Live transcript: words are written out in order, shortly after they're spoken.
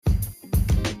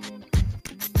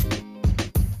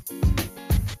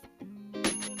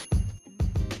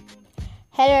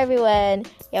Hello everyone,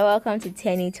 you're welcome to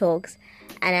Tenny Talks,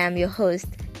 and I'm your host,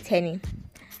 Tenny.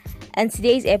 And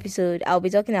today's episode, I'll be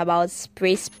talking about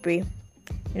Spre-Spre.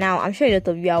 Now, I'm sure a lot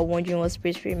of you are wondering what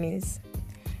Spre-Spre means.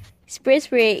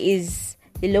 Spre-Spre is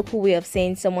the local way of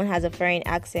saying someone has a foreign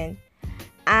accent,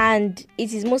 and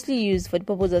it is mostly used for the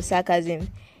purpose of sarcasm,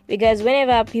 because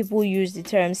whenever people use the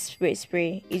term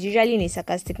Spre-Spre, it's usually in a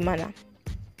sarcastic manner.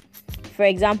 For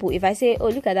example, if I say, oh,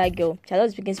 look at that girl, she's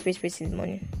not speaking Spre-Spre since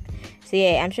morning. So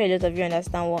yeah, I'm sure a lot of you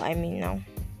understand what I mean now.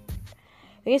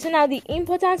 Okay, so now the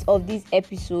importance of this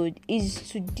episode is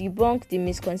to debunk the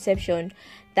misconception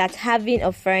that having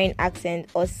a foreign accent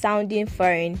or sounding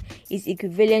foreign is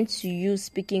equivalent to you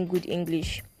speaking good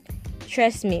English.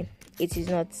 Trust me, it is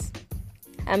not.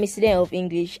 I'm a student of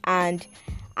English, and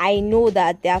I know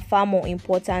that there are far more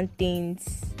important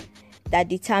things that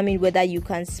determine whether you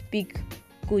can speak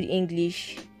good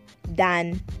English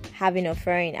than having a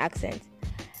foreign accent.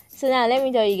 So now let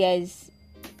me tell you guys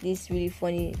this really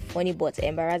funny but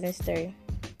embarrassing story.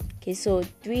 Okay, so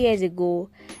 3 years ago,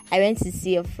 I went to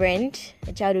see a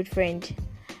childhood friend,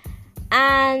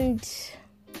 and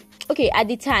okay, at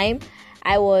the time,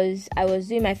 I was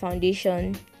doing my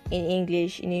foundation in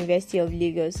English in the University of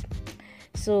Lagos.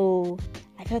 So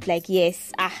I felt like,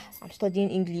 yes, I'm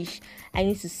studying English. I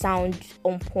need to sound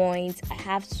on point. I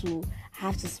have to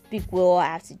speak well. I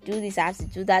have to do this. I have to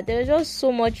do that. There was just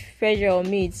so much pressure on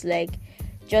me. It's like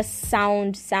just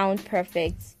sound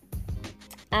perfect.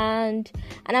 And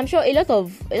I'm sure a lot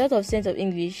of students of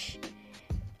English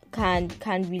can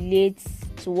relate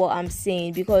to what I'm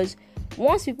saying, because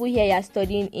once people hear you're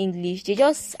studying English, they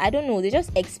just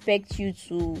expect you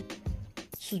to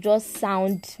just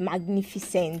sound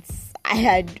magnificent.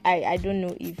 I don't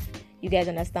know if you guys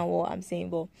understand what I'm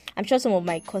saying, but I'm sure some of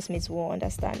my classmates will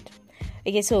understand.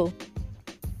 Okay, so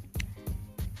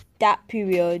that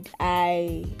period,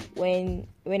 when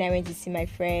I went to see my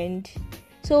friend,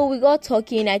 so we got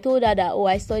talking. I told her that,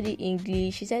 I study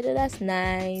English. She said, oh, that's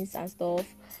nice and stuff.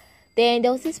 Then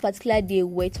there was this particular day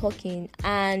we were talking,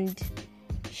 and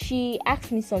she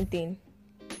asked me something.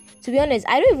 To be honest,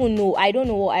 I don't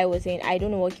know what I was saying. I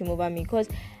don't know what came over me, because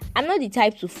I'm not the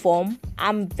type to form.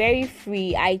 I'm very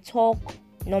free. I talk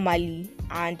normally,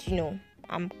 and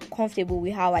I'm comfortable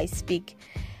with how I speak.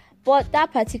 But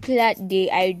that particular day,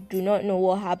 I do not know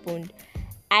what happened.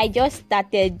 I just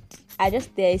started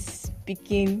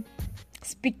speaking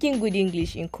good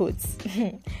English in quotes.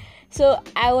 So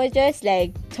I was just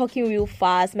like talking real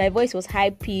fast. My voice was high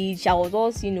pitched. I was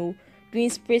also, doing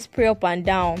spray up and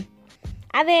down.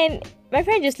 And then my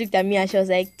friend just looked at me and she was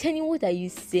like, Tenny, what are you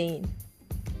saying?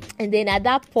 And then at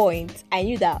that point, I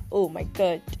knew that, oh my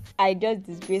God, I just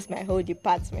disgraced my whole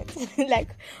department. Like,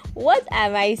 what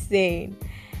am I saying?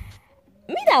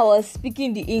 Me that was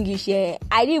speaking the English here,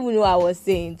 I didn't even know what I was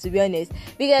saying, to be honest,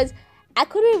 because I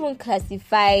couldn't even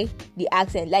classify the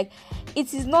accent. Like,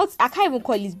 it is not, I can't even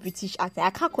call it British accent.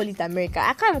 I can't call it American.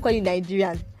 I can't even call it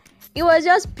Nigerian. It was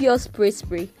just pure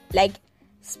Spre-Spre. Like,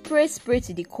 Spre-Spre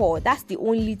to the core. That's the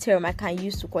only term I can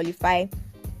use to qualify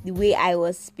the way I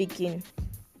was speaking.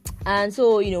 And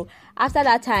so, after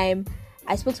that time,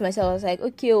 I spoke to myself. I was like,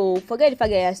 okay, forget the fact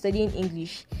that you're studying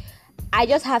English. I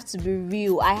just have to be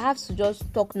real. I have to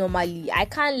just talk normally. I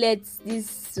can't let this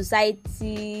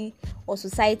society or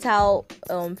societal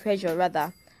pressure,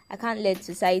 rather. I can't let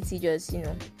society just,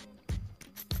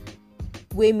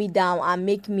 weigh me down and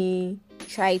make me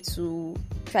try to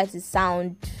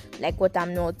sound like what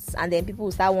I'm not. And then people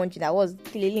will start wondering, that was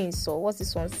clearly so. What's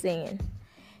this one saying?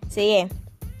 So yeah.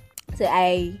 So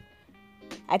I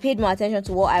paid more attention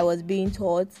to what I was being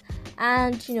taught,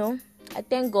 and I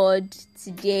thank God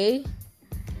today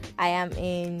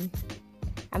I'm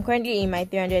currently in my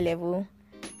 300 level,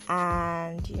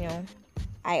 and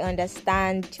I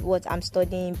understand what I'm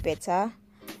studying better.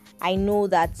 I know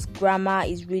that grammar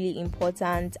is really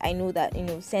important. I know that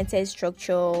sentence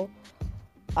structure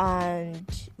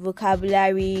and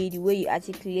vocabulary, the way you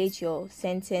articulate your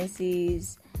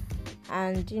sentences,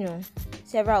 and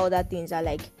several other things are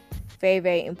like very,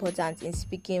 very important in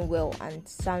speaking well and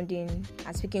speaking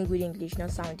good English,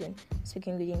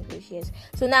 speaking good English, yes.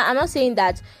 So now I'm not saying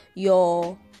that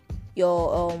your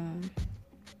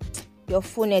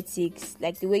phonetics,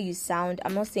 like the way you sound,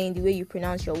 I'm not saying the way you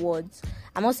pronounce your words,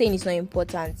 I'm not saying it's not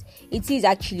important. It is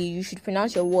actually. You should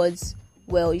pronounce your words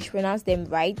well, you should pronounce them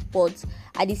right, but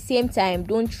at the same time,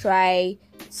 don't try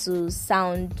to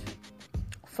sound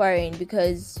foreign,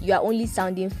 because you are only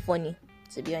sounding funny.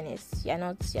 To be honest, you're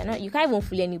not, you can't even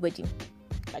fool anybody.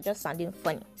 You're just sounding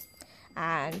funny.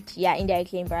 And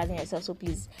indirectly embarrassing yourself. So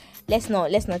please, let's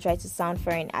not try to sound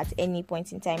foreign at any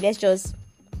point in time. Let's just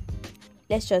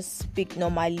let's just speak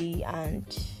normally, and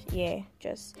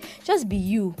just be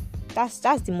you. That's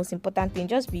the most important thing.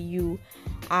 Just be you,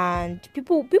 and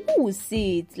people will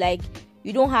see it. Like,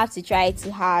 you don't have to try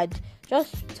too hard.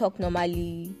 Just talk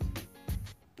normally,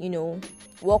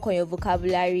 work on your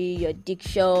vocabulary, your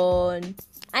diction,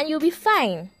 and you'll be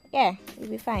fine. Yeah, you'll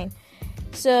be fine.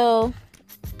 So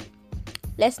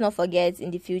let's not forget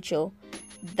in the future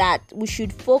that we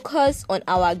should focus on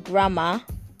our grammar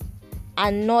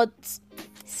and not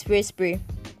Spre-Spre,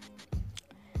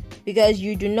 because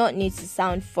you do not need to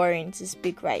sound foreign to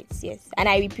speak right. Yes, and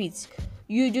I repeat,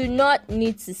 you do not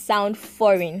need to sound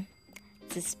foreign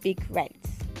to speak right.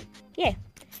 Yeah.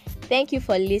 Thank you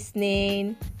for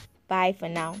listening. Bye for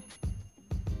now.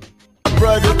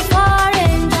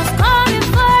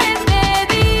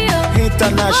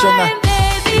 International.